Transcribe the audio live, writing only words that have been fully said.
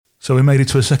So we made it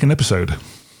to a second episode.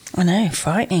 I know,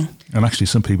 frightening. And actually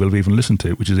some people have even listened to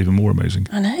it, which is even more amazing.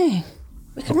 I know.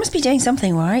 We must be doing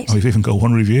something right. Oh, we've even got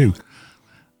one review.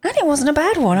 And it wasn't a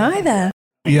bad one either.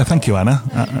 Yeah, thank you, Anna.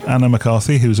 Anna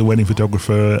McCarthy, who's a wedding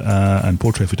photographer and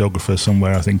portrait photographer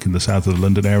somewhere, I think, in the south of the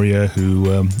London area,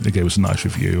 who gave us a nice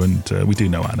review. And we do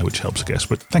know Anna, which helps, I guess.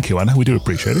 But thank you, Anna. We do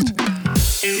appreciate it.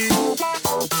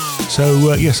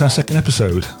 So, yes, our second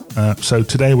episode. So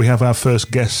today we have our first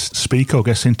guest speaker or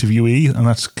guest interviewee, and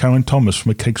that's Karen Thomas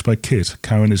from Cakes by Kit.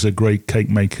 Karen is a great cake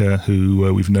maker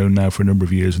who we've known now for a number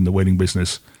of years in the wedding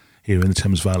business here in the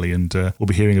Thames Valley, and we'll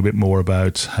be hearing a bit more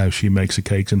about how she makes the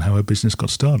cakes and how her business got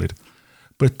started.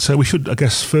 But we should, I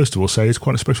guess, first of all say it's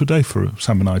quite a special day for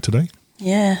Sam and I today.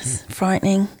 Yes,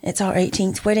 frightening. It's our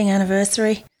 18th wedding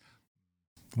anniversary.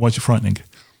 Why is it frightening?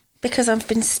 Because I've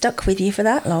been stuck with you for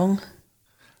that long.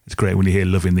 It's great when you hear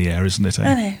love in the air, isn't it? Eh?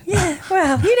 I know, yeah.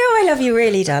 Well, you know I love you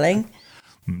really, darling.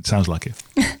 It sounds like it.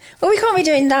 Well, we can't be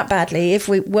doing that badly if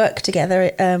we work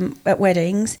together at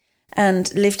weddings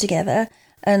and live together,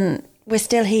 and we're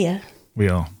still here. We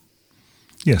are.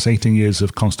 Yes, 18 years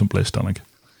of constant bliss, darling.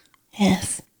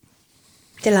 Yes.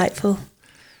 Delightful.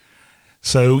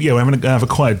 So, yeah, we're going to have a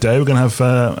quiet day. We're going to have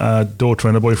our daughter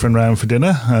and her boyfriend round for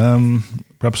dinner.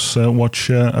 Perhaps watch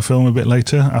a film a bit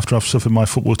later after I've suffered my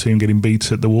football team getting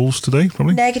beat at the Wolves today,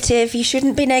 probably. Negative. You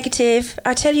shouldn't be negative.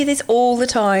 I tell you this all the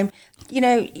time. You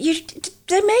know,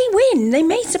 they may win. They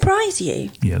may surprise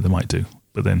you. Yeah, they might do.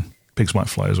 But then pigs might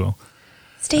fly as well.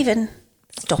 Stephen,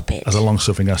 stop it. As a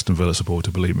long-suffering Aston Villa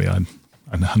supporter, believe me, I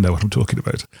know what I'm talking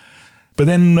about. But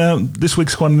then this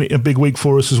week's quite a big week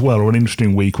for us as well, or an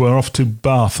interesting week. We're off to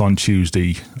Bath on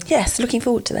Tuesday. Yes, looking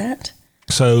forward to that.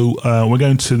 So we're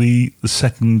going to the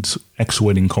second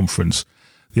X-Wedding Conference.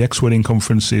 The X-Wedding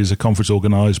Conference is a conference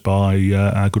organised by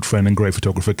our good friend and great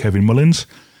photographer Kevin Mullins,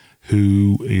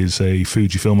 who is a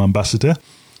Fujifilm ambassador.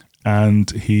 And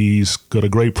he's got a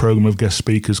great programme of guest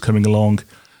speakers coming along.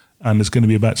 And there's going to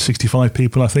be about 65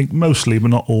 people, I think, mostly,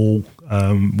 but not all,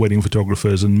 wedding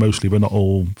photographers, and mostly, but not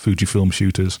all, Fujifilm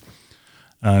shooters.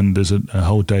 And there's a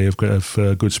whole day of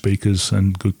good speakers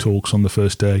and good talks on the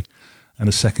first day, and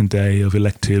a second day of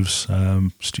electives,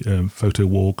 photo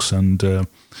walks, and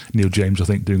Neil James, I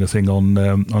think, doing a thing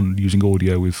on using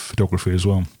audio with photography as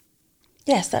well.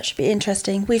 Yes, that should be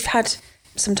interesting. We've had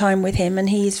some time with him, and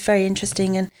he's very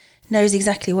interesting and knows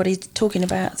exactly what he's talking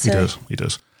about. So. He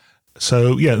does.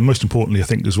 So, yeah, most importantly, I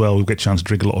think as well, we'll get a chance to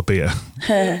drink a lot of beer,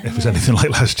 if it's anything like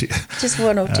last year. Just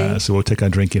one or two. So we'll take our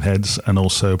drinking heads and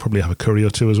also probably have a curry or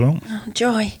two as well. Oh,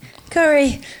 joy.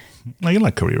 Curry. No, you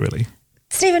like curry, really?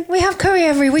 Stephen, we have curry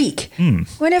every week.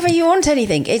 Whenever you want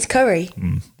anything, it's curry.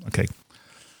 Okay.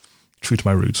 True to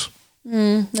my roots.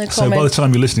 No comment. So by the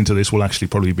time you're listening to this, we'll actually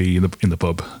probably be in the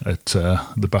pub at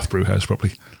the Bath Brew House,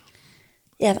 probably.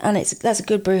 Yeah, and that's a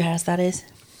good brew house, that is.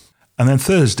 And then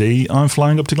Thursday, I'm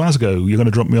flying up to Glasgow. You're going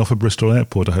to drop me off at Bristol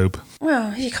Airport, I hope.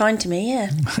 Well, you're kind to me, yeah.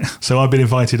 So I've been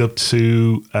invited up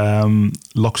to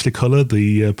Loxley Colour,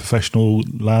 the professional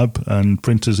lab and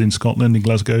printers in Scotland, in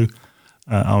Glasgow.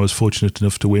 I was fortunate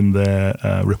enough to win their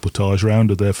reportage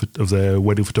round of their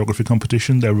wedding photography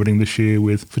competition. They're running this year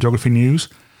with Photography News.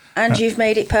 And you've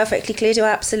made it perfectly clear to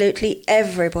absolutely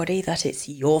everybody that it's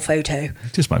your photo.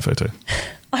 It is my photo.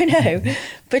 I know,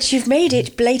 but you've made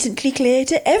it blatantly clear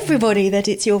to everybody that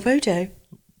it's your photo.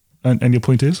 And your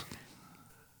point is?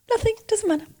 Nothing, doesn't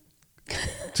matter.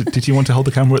 Did you want to hold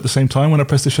the camera at the same time when I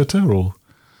pressed the shutter, or?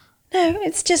 No,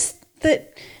 it's just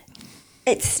that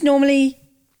it's normally...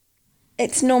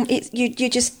 you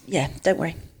just... Yeah, don't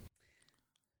worry.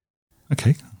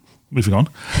 Okay, moving on.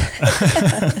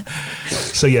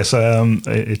 So yes,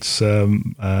 it's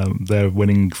their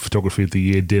winning photography of the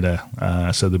year dinner.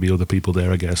 So there'll be other people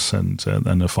there, I guess, and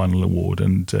a final award.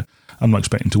 And I'm not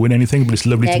expecting to win anything, but it's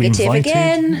lovely to be invited.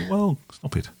 Again. Well,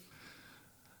 stop it.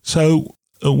 So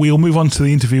we'll move on to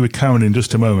the interview with Karen in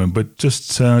just a moment. But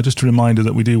just a reminder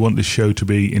that we do want this show to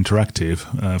be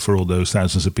interactive for all those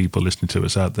thousands of people listening to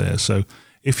us out there. So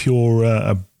if you're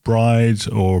a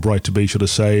bride or a bride-to-be, should I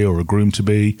say, or a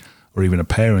groom-to-be, or even a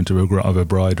parent of a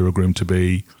bride or a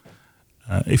groom-to-be,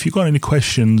 if you've got any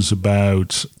questions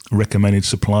about recommended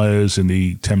suppliers in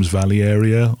the Thames Valley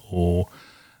area, or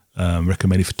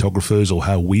recommended photographers, or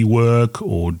how we work,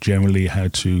 or generally how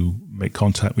to make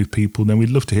contact with people, then we'd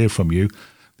love to hear from you.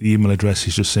 The email address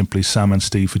is just simply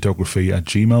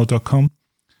samandstevephotography@gmail.com.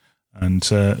 And,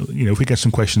 if we get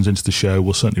some questions into the show,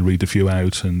 we'll certainly read a few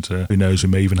out, and who knows, we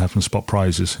may even have some spot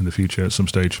prizes in the future at some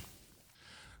stage.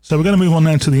 So we're going to move on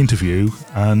now to the interview,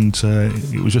 and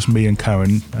it was just me and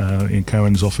Karen in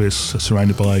Karen's office,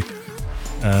 surrounded by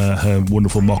her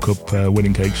wonderful mock-up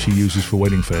wedding cake she uses for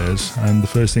wedding fairs. And the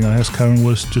first thing I asked Karen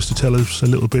was just to tell us a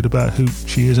little bit about who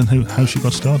she is and how she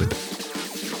got started.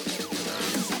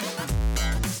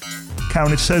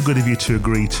 Karen, it's so good of you to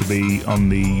agree to be on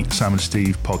the Sam and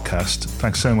Steve podcast.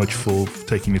 Thanks so much for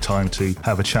taking the time to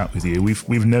have a chat with you.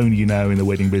 We've known you now in the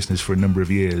wedding business for a number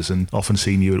of years and often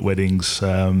seen you at weddings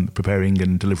preparing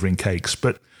and delivering cakes.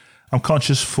 But I'm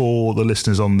conscious for the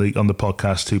listeners on the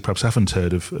podcast who perhaps haven't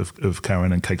heard of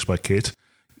Karen and Cakes by Kit.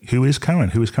 Who is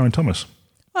Karen? Who is Karen Thomas?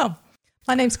 Well,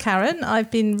 my name's Karen.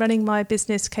 I've been running my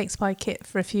business Cakes by Kit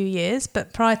for a few years,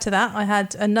 but prior to that I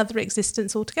had another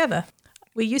existence altogether.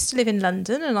 We used to live in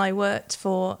London and I worked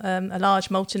for a large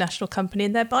multinational company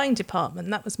in their buying department.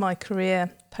 That was my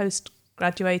career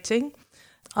post-graduating.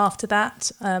 After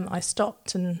that, I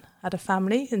stopped and had a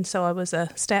family, and so I was a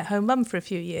stay-at-home mum for a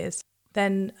few years.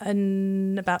 Then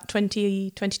about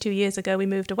 22 years ago, we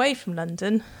moved away from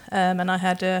London and I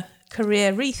had a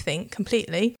career rethink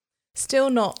completely. Still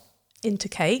not into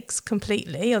cakes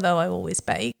completely, although I always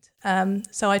baked.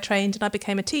 So I trained and I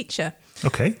became a teacher.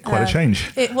 Okay, quite a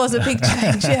change. It was a big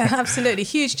change, yeah, absolutely,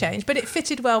 huge change. But it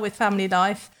fitted well with family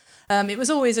life. It was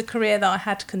always a career that I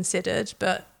had considered,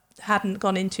 but hadn't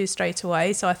gone into straight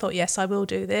away. So I thought, yes, I will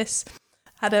do this.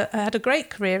 I had a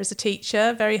great career as a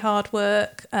teacher, very hard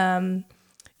work,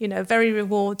 very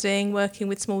rewarding, working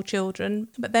with small children.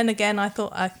 But then again, I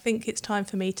think it's time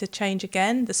for me to change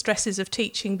again. The stresses of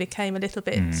teaching became a little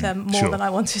bit more than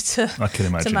I wanted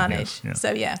to manage.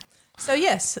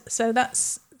 Yes. So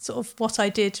that's sort of what I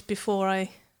did before I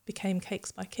became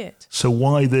Cakes by Kit. So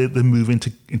why the move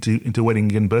into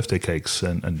wedding and birthday cakes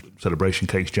and celebration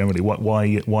cakes generally?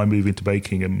 Why move into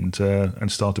baking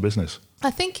and start a business? I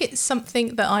think it's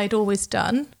something that I'd always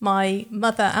done. My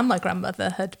mother and my grandmother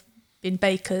had been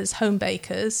bakers, home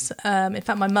bakers. In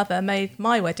fact, my mother made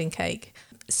my wedding cake.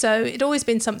 So it'd always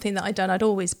been something that I'd done. I'd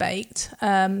always baked.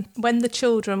 When the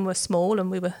children were small and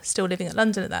we were still living at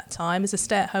London at that time, as a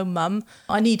stay-at-home mum,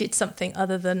 I needed something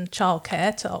other than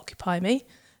childcare to occupy me.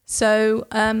 So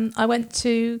I went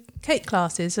to cake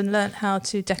classes and learnt how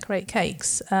to decorate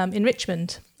cakes in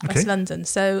Richmond, West London.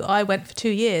 So I went for 2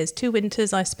 years. 2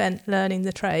 winters I spent learning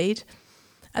the trade.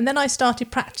 And then I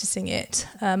started practicing it,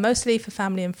 mostly for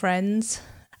family and friends.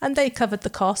 And they covered the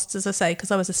costs, as I say,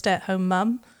 because I was a stay-at-home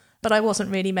mum, but I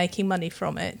wasn't really making money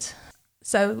from it.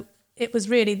 So it was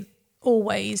really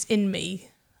always in me.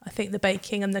 I think the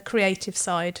baking and the creative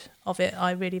side of it,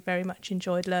 I really very much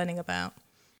enjoyed learning about.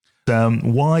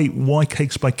 Why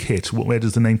Cakes by Kit? Where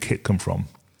does the name Kit come from?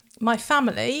 My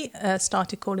family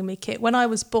started calling me Kit. When I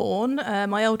was born,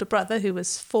 my older brother, who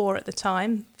was 4 at the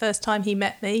time, first time he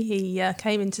met me, he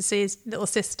came in to see his little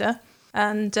sister.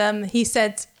 And he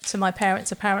said to my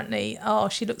parents, apparently, "Oh,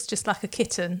 she looks just like a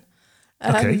kitten."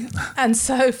 And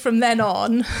so from then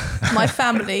on, my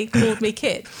family called me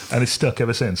Kit. And it's stuck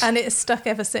ever since? And it's stuck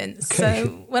ever since. Okay. So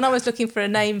when I was looking for a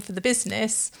name for the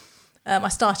business, I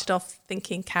started off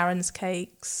thinking Karen's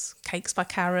Cakes, Cakes by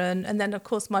Karen. And then, of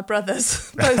course, my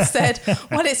brothers both said,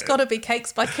 well, it's got to be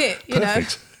Cakes by Kit,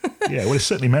 Perfect. Yeah, well, it's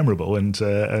certainly memorable. And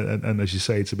as you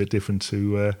say, it's a bit different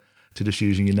to just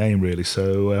using your name, really.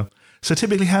 So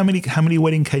typically, how many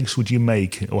wedding cakes would you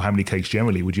make, or how many cakes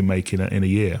generally would you make in a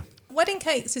year? Wedding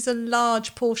cakes is a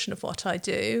large portion of what I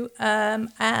do.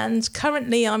 And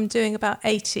currently, I'm doing about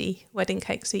 80 wedding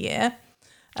cakes a year.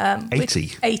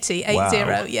 80? 80,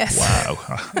 yes.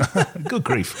 Wow. Good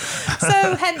grief.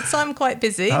 So hence I'm quite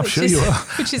busy, which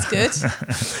is good.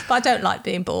 But I don't like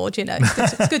being bored,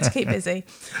 It's good to keep busy.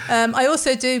 I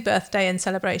also do birthday and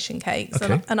celebration cakes.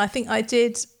 Okay. And I think I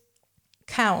did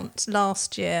count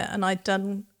last year and I'd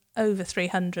done over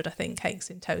 300, I think, cakes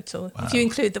in total, if you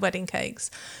include the wedding cakes.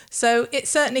 So it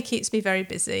certainly keeps me very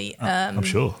busy. I'm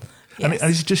sure. Yes.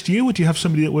 And is it just you, or do you have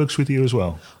somebody that works with you as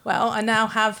well? Well, I now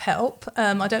have help.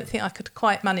 I don't think I could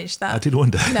quite manage that. I did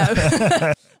wonder.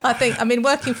 No.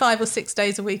 Working 5 or 6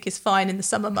 days a week is fine in the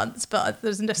summer months, but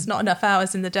there's just not enough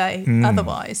hours in the day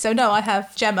otherwise. So no, I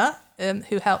have Gemma,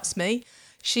 who helps me.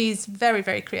 She's very,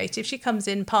 very creative. She comes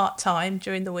in part-time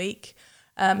during the week.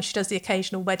 She does the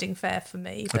occasional wedding fair for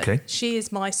me, but she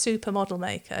is my super model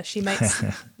maker. She makes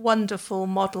wonderful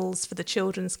models for the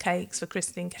children's cakes, for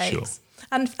christening cakes,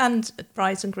 and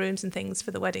brides and grooms and things for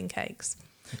the wedding cakes.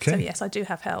 Okay. So yes, I do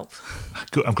have help.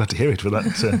 Good. I'm glad to hear it for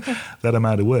that that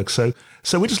amount of work. So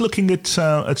we're just looking at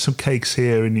some cakes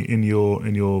here in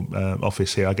your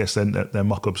office here. I guess they're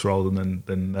mock-ups rather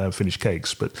than finished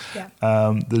cakes. But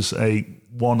there's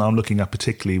one I'm looking at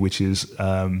particularly, which is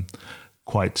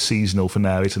quite seasonal for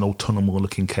now. It's an autumnal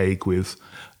looking cake with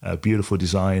a beautiful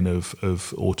design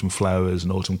of autumn flowers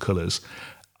and autumn colours.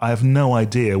 I have no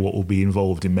idea what will be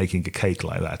involved in making a cake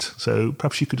like that. So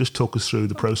perhaps you could just talk us through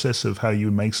the process of how you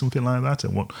would make something like that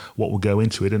and what will go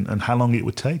into it and how long it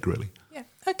would take, really. Yeah.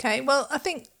 Okay. Well, I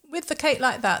think with the cake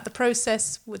like that, the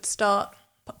process would start,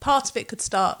 part of it could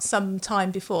start some time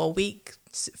before,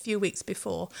 a few weeks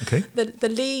before. Okay. The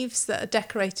leaves that are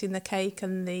decorating the cake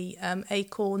and the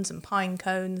acorns and pine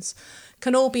cones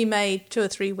can all be made 2 or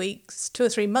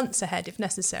 3 months ahead if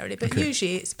necessary. But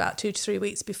usually it's about 2 to 3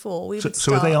 weeks before we would start.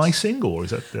 So are they icing or is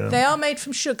that... They are made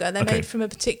from sugar. They're made from a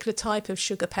particular type of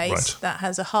sugar paste that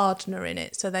has a hardener in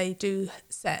it. So they do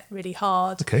set really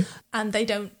hard. Okay. And they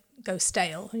don't go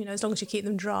stale. As long as you keep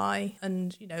them dry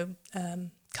and,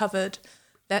 covered,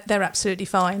 they're absolutely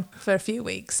fine for a few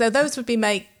weeks. So those would be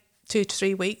made 2 to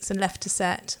 3 weeks and left to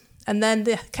set. And then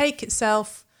the cake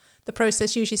itself, the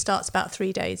process usually starts about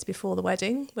 3 days before the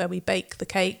wedding, where we bake the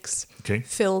cakes,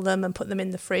 fill them and put them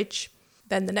in the fridge.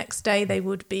 Then the next day they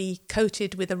would be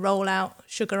coated with a roll-out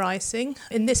sugar icing.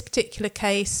 In this particular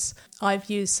case, I've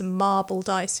used some marbled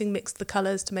icing, mixed the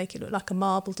colours to make it look like a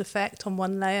marbled effect on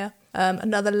one layer.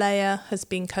 Another layer has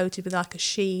been coated with like a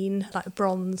sheen, like a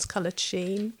bronze-coloured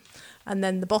sheen. And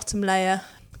then the bottom layer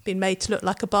been made to look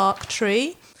like a bark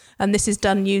tree. And this is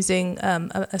done using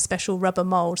a special rubber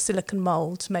mould, silicone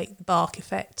mould, to make the bark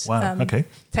effect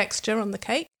texture on the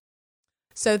cake.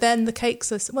 So then the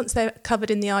cakes, once they're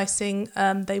covered in the icing,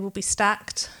 they will be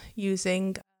stacked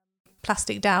using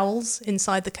plastic dowels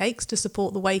inside the cakes to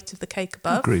support the weight of the cake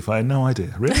above. Oh, grief, I had no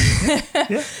idea. Really?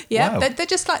 Yeah. Wow. They're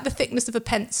just like the thickness of a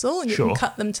pencil, and you can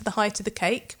cut them to the height of the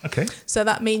cake. Okay. So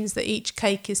that means that each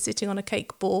cake is sitting on a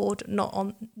cake board,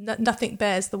 nothing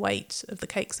bears the weight of the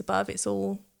cakes above. It's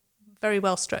all very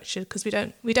well structured because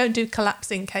we don't do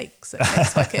collapsing cakes at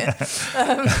Cakes Bucket.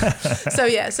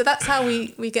 So that's how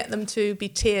we get them to be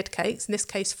tiered cakes. In this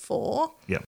case, 4.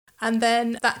 Yep. And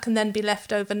then that can then be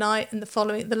left overnight, and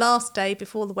the last day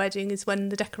before the wedding is when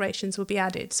the decorations will be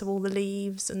added. So all the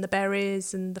leaves and the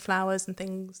berries and the flowers and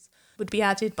things would be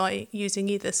added by using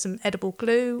either some edible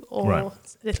glue or a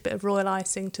little bit of royal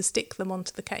icing to stick them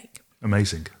onto the cake.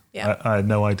 Amazing. Yeah. I had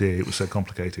no idea it was so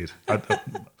complicated.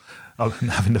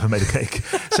 Having never made a cake.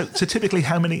 So typically,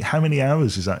 how many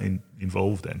hours is that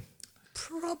involved in?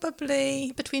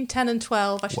 Probably between 10 and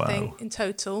 12, I should think, in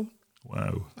total.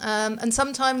 Wow. And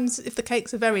sometimes if the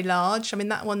cakes are very large,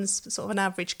 that one's sort of an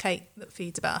average cake that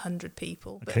feeds about 100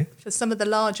 people. But for some of the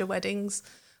larger weddings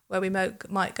where we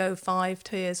might go 5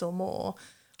 tiers or more.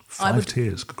 5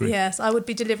 tiers? Good grief. Yes, I would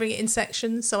be delivering it in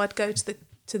sections. So I'd go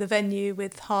to the venue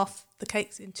with half the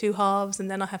cakes in 2 halves, and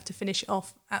then I have to finish it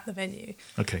off at the venue.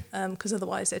 Okay. Because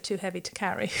otherwise they're too heavy to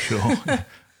carry. Sure.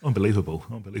 Unbelievable.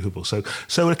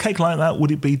 So a cake like that,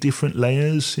 would it be different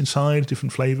layers inside,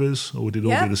 different flavours, or would it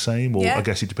all be the same? Or I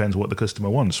guess it depends what the customer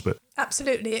wants. But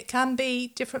absolutely, it can be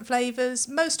different flavours.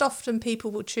 Most often people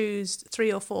will choose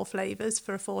 3 or 4 flavours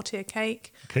for a 4-tier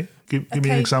cake. Okay. Give me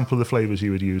an example of the flavours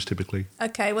you would use typically.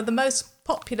 Okay, well the most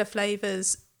popular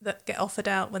flavours that get offered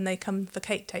out when they come for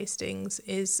cake tastings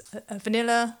is a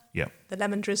vanilla, the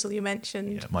lemon drizzle you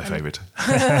mentioned. Yeah, my favourite.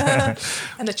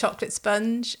 And a chocolate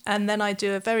sponge. And then I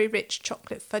do a very rich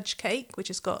chocolate fudge cake, which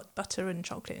has got butter and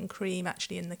chocolate and cream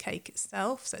actually in the cake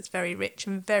itself. So it's very rich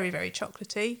and very, very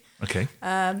chocolatey. Okay.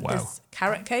 There's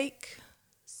carrot cake,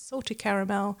 salted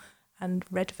caramel, and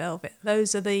red velvet.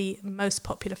 Those are the most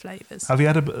popular flavours. Have you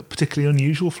had a particularly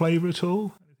unusual flavour at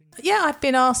all? Yeah, I've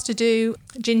been asked to do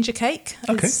ginger cake.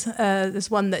 Okay.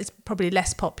 There's one that is probably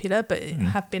less popular, but I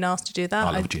have been asked to do that.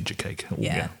 I love ginger cake. Oh,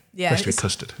 yeah. Especially with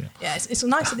custard. Yeah, it's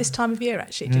nice at this time of year,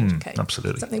 actually, ginger cake.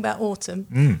 Absolutely. Something about autumn.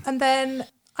 And then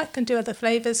I can do other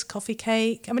flavours, coffee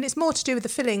cake. It's more to do with the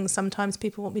fillings. Sometimes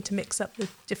people want me to mix up the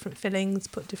different fillings,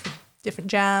 put different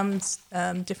jams,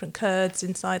 different curds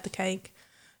inside the cake.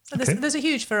 So there's a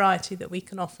huge variety that we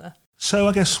can offer. So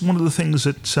I guess one of the things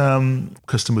that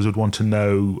customers would want to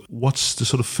know, what's the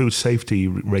sort of food safety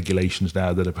regulations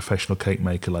now that a professional cake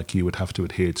maker like you would have to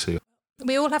adhere to?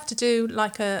 We all have to do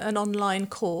like an online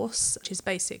course, which is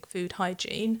basic food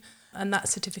hygiene, and that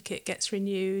certificate gets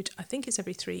renewed, I think it's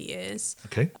every 3 years.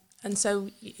 Okay. And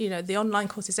so, the online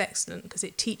course is excellent because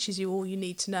it teaches you all you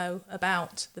need to know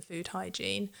about the food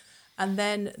hygiene. And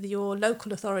then your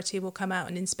local authority will come out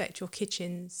and inspect your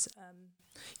kitchens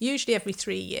usually every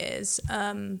 3 years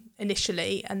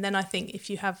initially, and then I think if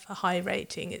you have a high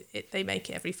rating, they make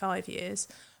it every 5 years.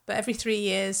 But every 3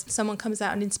 years, someone comes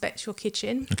out and inspects your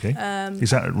kitchen. Okay. Is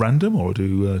that at random, or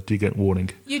do you get warning?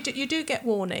 You do get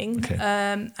warning. Okay.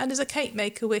 And as a cake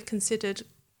maker, we're considered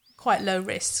quite low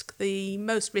risk. The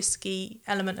most risky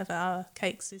element of our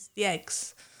cakes is the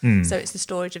eggs. So it's the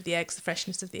storage of the eggs, the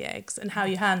freshness of the eggs, and how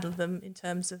you handle them in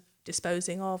terms of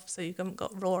disposing of, so you haven't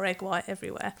got raw egg white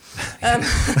everywhere,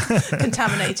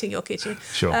 contaminating your kitchen.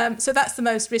 Sure. So that's the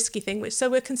most risky thing. So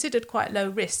we're considered quite low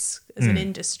risk as an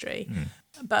industry,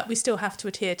 but we still have to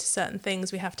adhere to certain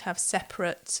things. We have to have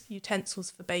separate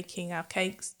utensils for baking our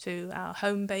cakes to our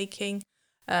home baking,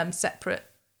 separate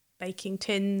baking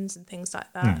tins and things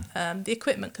like that. The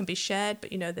equipment can be shared,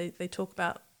 but they talk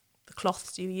about the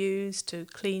cloths you use to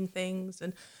clean things,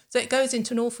 and so it goes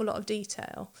into an awful lot of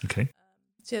detail. Okay.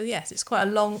 So yes, it's quite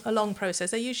a long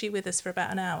process. They're usually with us for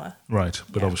about an hour. Right,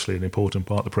 but obviously an important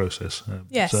part of the process.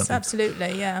 Yes, certainly.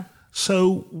 absolutely, yeah.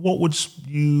 So what would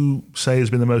you say has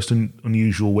been the most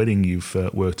unusual wedding you've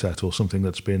worked at, or something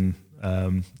that's been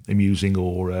amusing,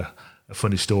 or a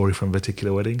funny story from a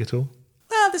particular wedding at all?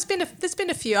 Well, there's been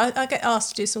a few. I get asked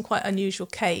to do some quite unusual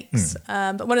cakes,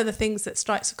 but one of the things that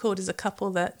strikes a chord is a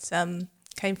couple that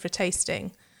came for a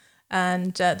tasting,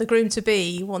 and the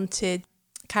groom-to-be wanted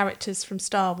characters from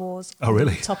Star Wars on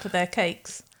the top of their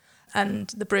cakes, and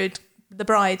the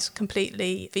bride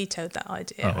completely vetoed that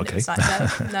idea. Oh, okay. And it was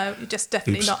like, no, you're just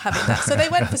definitely not having that. So they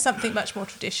went for something much more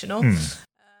traditional.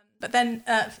 But then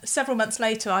several months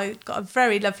later, I got a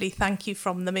very lovely thank you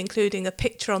from them, including a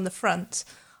picture on the front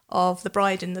of the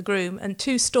bride and the groom and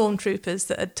 2 stormtroopers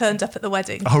that had turned up at the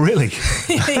wedding. Oh, really?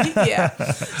 Yeah.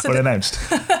 So unannounced.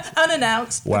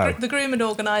 Unannounced. Wow. The groom had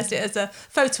organised it as a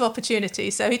photo opportunity.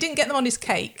 So he didn't get them on his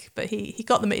cake, but he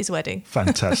got them at his wedding.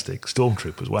 Fantastic.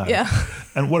 Stormtroopers, wow. Yeah.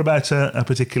 And what about a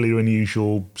particularly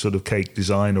unusual sort of cake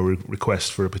design or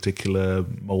request for a particular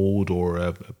mould or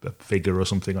a figure or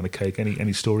something on a cake?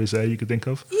 Any stories there you could think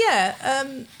of? Yeah.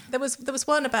 There was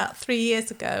one about 3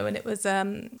 years ago, and it was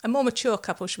a more mature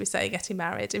couple, should we say, getting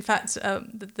married. In fact,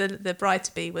 the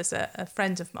bride-to-be was a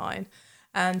friend of mine,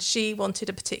 and she wanted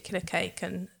a particular cake,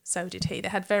 and so did he. They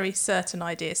had very certain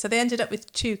ideas. So they ended up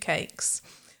with 2 cakes,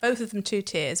 both of them 2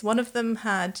 tiers. One of them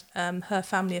had her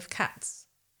family of cats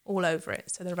all over it.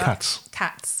 So they're about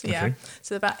cats, yeah. Okay.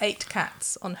 So there are about 8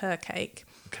 cats on her cake.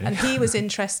 Okay. And he was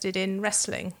interested in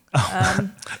wrestling.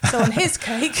 So on his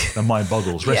cake... The mind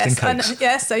boggles, wrestling cakes.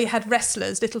 Yes, so he had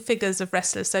wrestlers, little figures of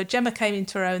wrestlers. So Gemma came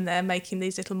into her own there, making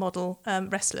these little model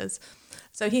wrestlers.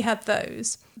 So he had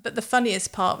those. But the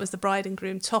funniest part was the bride and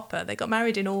groom topper. They got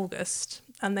married in August,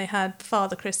 and they had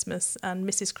Father Christmas and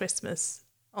Mrs. Christmas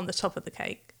on the top of the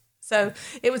cake. So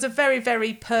it was a very,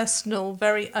 very personal,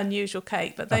 very unusual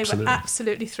cake, but they were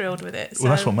absolutely thrilled with it. So,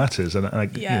 well, that's what matters. And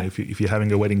if you're having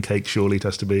a wedding cake, surely it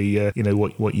has to be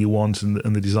what you want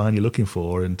and the design you're looking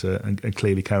for. And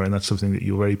clearly, Karen, that's something that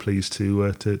you're very pleased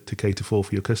to cater for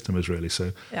your customers, really.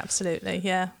 So absolutely,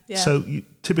 yeah. So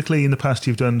typically in the past,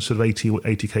 you've done sort of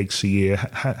 80 cakes a year.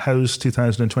 How's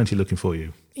 2020 looking for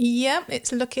you? Yeah,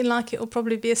 it's looking like it will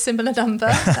probably be a similar number.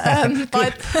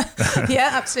 Yeah,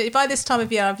 absolutely. By this time of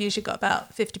year, I've usually got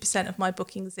about 50% of my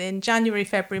bookings in. January,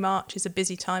 February, March is a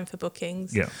busy time for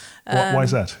bookings. Yeah. Why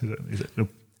is that? Is it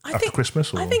after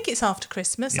Christmas? Or? I think it's after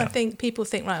Christmas. Yeah. I think people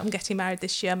think, right, I'm getting married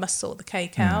this year, I must sort the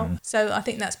cake out. So I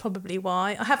think that's probably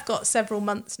why. I have got several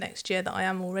months next year that I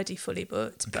am already fully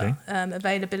booked, okay. But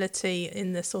availability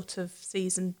in the sort of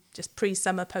season, just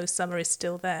pre-summer, post-summer is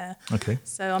still there. Okay.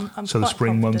 So I'm so quite the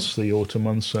spring confident. months, the autumn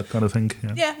months, that kind of thing?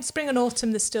 Yeah, spring and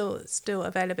autumn, there's still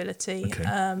availability.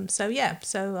 Okay.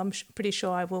 So I'm pretty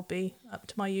sure I will be up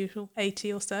to my usual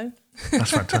 80 or so.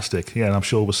 That's fantastic. Yeah, and I'm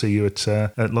sure we'll see you at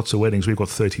lots of weddings. We've got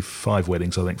 35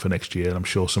 weddings, I think, for next year, and I'm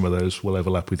sure some of those will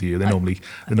overlap with you. They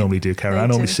normally do, Karen. I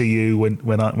normally see you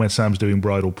when Sam's doing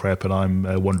bridal prep and I'm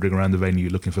wandering around the venue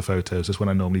looking for photos. That's when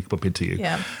I normally bump into you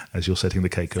as you're setting the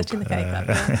cake up.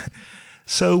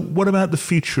 So what about the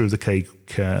future of the cake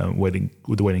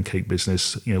wedding cake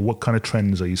business? What kind of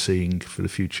trends are you seeing for the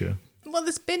future? Well,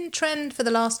 there's been trend for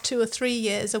the last 2 or 3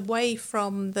 years away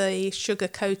from the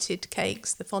sugar-coated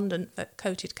cakes, the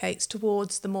fondant-coated cakes,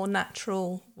 towards the more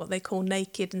natural, what they call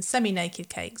naked and semi-naked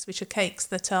cakes, which are cakes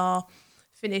that are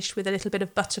finished with a little bit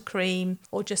of buttercream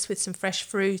or just with some fresh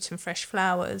fruit and fresh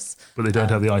flowers. But they don't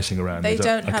have the icing around. They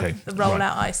don't have the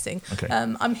roll-out icing. Okay.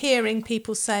 I'm hearing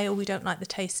people say, we don't like the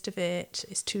taste of it,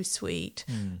 it's too sweet.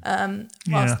 I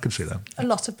can see that. A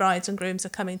lot of brides and grooms are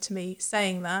coming to me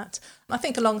saying that. I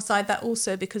think alongside that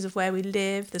also, because of where we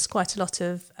live, there's quite a lot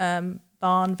of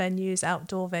barn venues,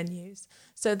 outdoor venues.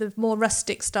 So the more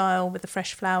rustic style with the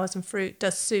fresh flowers and fruit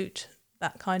does suit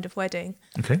that kind of wedding.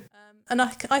 Okay. And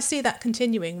I see that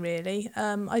continuing, really.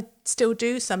 I still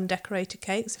do some decorated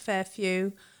cakes, a fair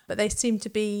few, but they seem to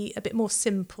be a bit more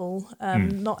simple,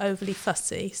 not overly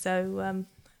fussy. So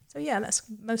that's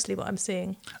mostly what I'm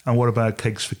seeing. And what about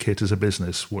Cakes for Kit as a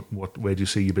business? Where do you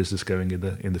see your business going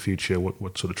in the future?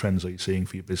 What sort of trends are you seeing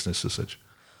for your business as such?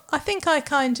 I think I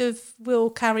kind of will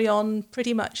carry on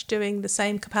pretty much doing the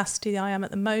same capacity I am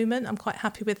at the moment. I'm quite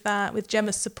happy with that. With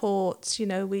Gemma's support,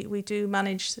 we do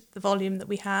manage the volume that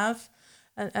we have,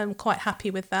 and I'm quite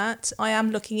happy with that. I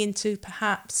am looking into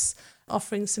perhaps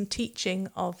offering some teaching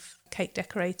of cake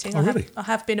decorating. Oh, really? I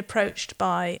have been approached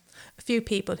by a few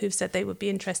people who've said they would be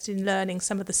interested in learning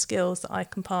some of the skills that I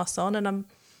can pass on, and I'm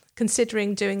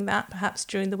considering doing that perhaps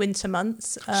during the winter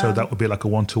months. So that would be like a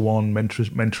one-to-one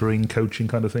mentoring, coaching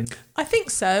kind of thing? I think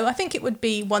so. I think it would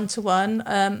be one-to-one.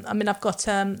 I've got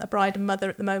a bride and mother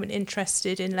at the moment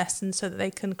interested in lessons so that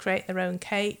they can create their own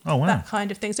cake, Oh, wow. that kind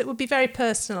of thing. So it would be very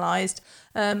personalised.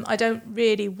 I don't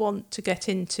really want to get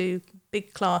into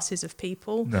big classes of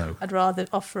people. No. I'd rather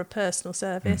offer a personal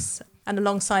service. And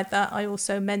alongside that, I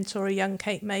also mentor a young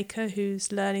cake maker who's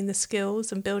learning the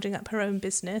skills and building up her own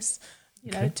business,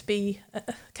 to be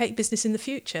a cake business in the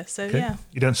future. So, yeah.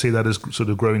 You don't see that as sort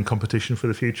of growing competition for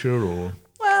the future, or?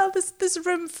 Well, there's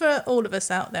room for all of us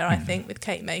out there, I think, with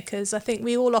cake makers. I think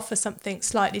we all offer something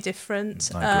slightly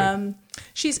different. I agree.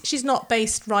 She's not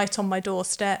based right on my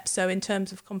doorstep, so in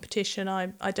terms of competition,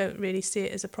 I don't really see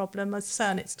it as a problem. As I say,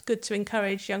 and it's good to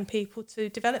encourage young people to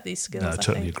develop these skills. No, I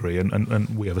totally think. agree,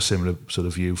 and we have a similar sort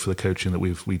of view for the coaching that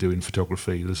we do in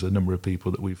photography. There's a number of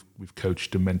people that we've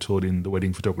coached and mentored in the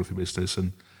wedding photography business,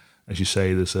 and as you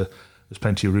say, there's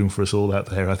plenty of room for us all out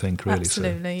there, I think, really.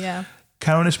 Absolutely, so. Yeah.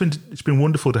 Karen, it's been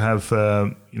wonderful to have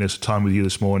some time with you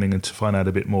this morning and to find out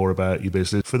a bit more about your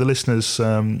business. For the listeners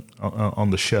on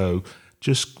the show,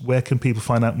 just where can people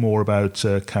find out more about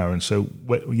Karen? So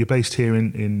you're based here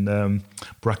in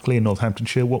Brackley in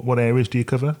Northamptonshire. What areas do you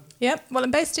cover? Yep. Well, I'm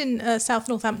based in South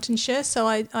Northamptonshire, so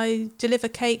I deliver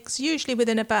cakes usually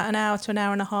within about an hour to an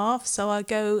hour and a half. So I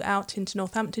go out into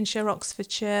Northamptonshire,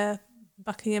 Oxfordshire,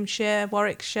 Buckinghamshire,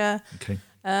 Warwickshire. Okay.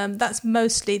 That's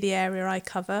mostly the area I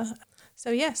cover. So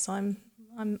yes, I'm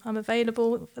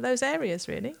available for those areas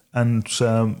really. And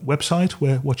website?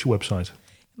 What's your website?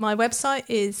 My website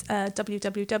is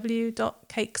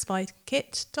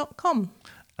www.cakesbykit.com.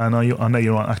 And I know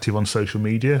you're active on social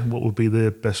media. What would be the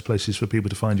best places for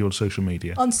people to find you on social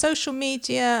media? On social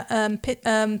media,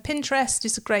 Pinterest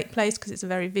is a great place because it's a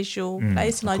very visual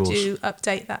place, and I do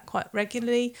update that quite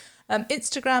regularly.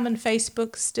 Instagram and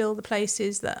Facebook are still the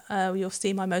places that you'll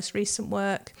see my most recent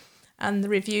work. And the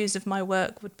reviews of my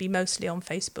work would be mostly on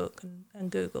Facebook and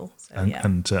Google. So,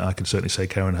 and I can certainly say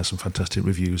Karen has some fantastic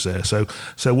reviews there. So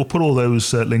we'll put all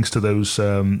those links to those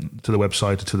to the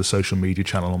website and to the social media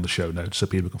channel on the show notes, so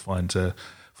people can find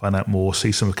out more,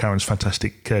 see some of Karen's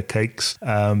fantastic cakes.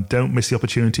 Don't miss the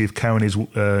opportunity if Karen is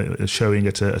showing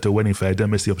at a wedding fair.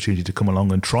 Don't miss the opportunity to come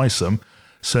along and try some.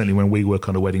 Certainly when we work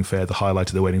on a wedding fair, the highlight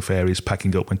of the wedding fair is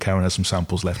packing up when Karen has some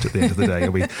samples left at the end of the day.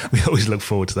 And we always look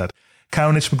forward to that.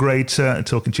 Karen, it's been great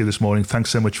talking to you this morning.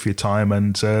 Thanks so much for your time,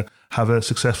 and have a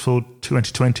successful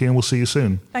 2020, and we'll see you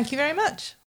soon. Thank you very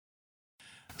much.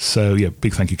 So,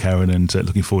 big thank you, Karen, and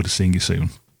looking forward to seeing you soon.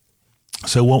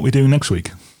 So what are we doing next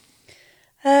week?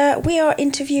 We are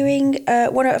interviewing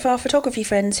one of our photography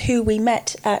friends who we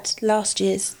met at last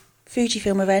year's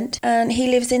Fujifilm event, and he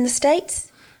lives in the States.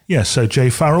 Yes, so Jay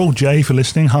Farrell. Jay, if you're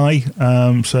listening, hi.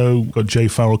 So we've got Jay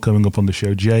Farrell coming up on the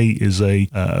show. Jay is a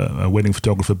wedding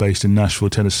photographer based in Nashville,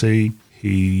 Tennessee.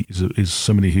 He is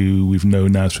somebody who we've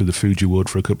known now through the Fuji Award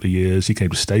for a couple of years. He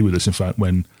came to stay with us, in fact,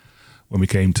 when we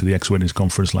came to the X-Weddings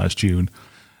conference last June.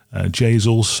 Jay is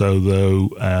also, though,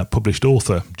 a published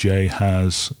author. Jay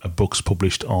has books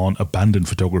published on abandoned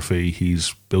photography.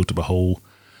 He's built up a whole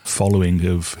following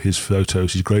of his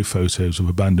photos, his great photos of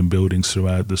abandoned buildings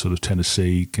throughout the sort of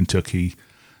Tennessee, Kentucky,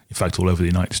 in fact, all over the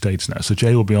United States now. So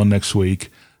Jay will be on next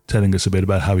week telling us a bit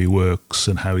about how he works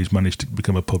and how he's managed to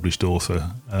become a published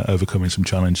author, overcoming some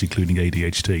challenges, including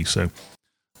ADHD. So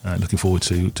looking forward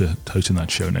to hosting that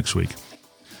show next week.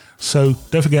 So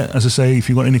don't forget, as I say, if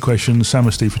you've got any questions,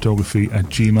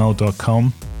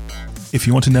 samandstevephotography@gmail.com. If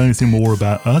you want to know anything more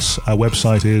about us, our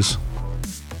website is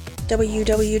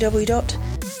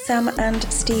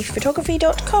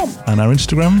www.samandstevephotography.com. And our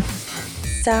Instagram?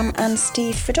 Sam and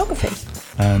Steve Photography.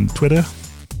 And Twitter?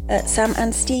 Sam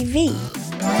and Steve V.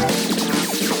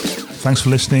 Thanks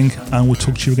for listening, and we'll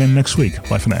talk to you again next week.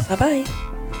 Bye for now. Bye-bye.